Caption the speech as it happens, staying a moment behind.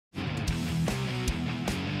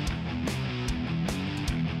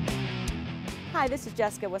Hi, this is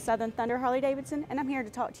Jessica with Southern Thunder Harley-Davidson, and I'm here to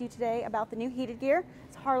talk to you today about the new heated gear.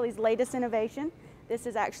 It's Harley's latest innovation. This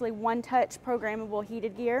is actually one-touch programmable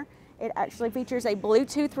heated gear. It actually features a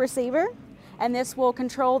Bluetooth receiver, and this will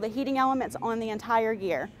control the heating elements on the entire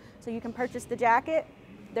gear. So you can purchase the jacket,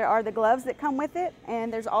 there are the gloves that come with it,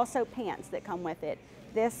 and there's also pants that come with it.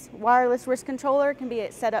 This wireless wrist controller can be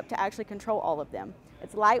set up to actually control all of them.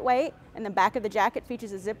 It's lightweight, and the back of the jacket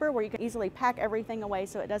features a zipper where you can easily pack everything away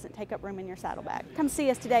so it doesn't take up room in your saddlebag. Come see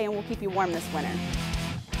us today and we'll keep you warm this winter.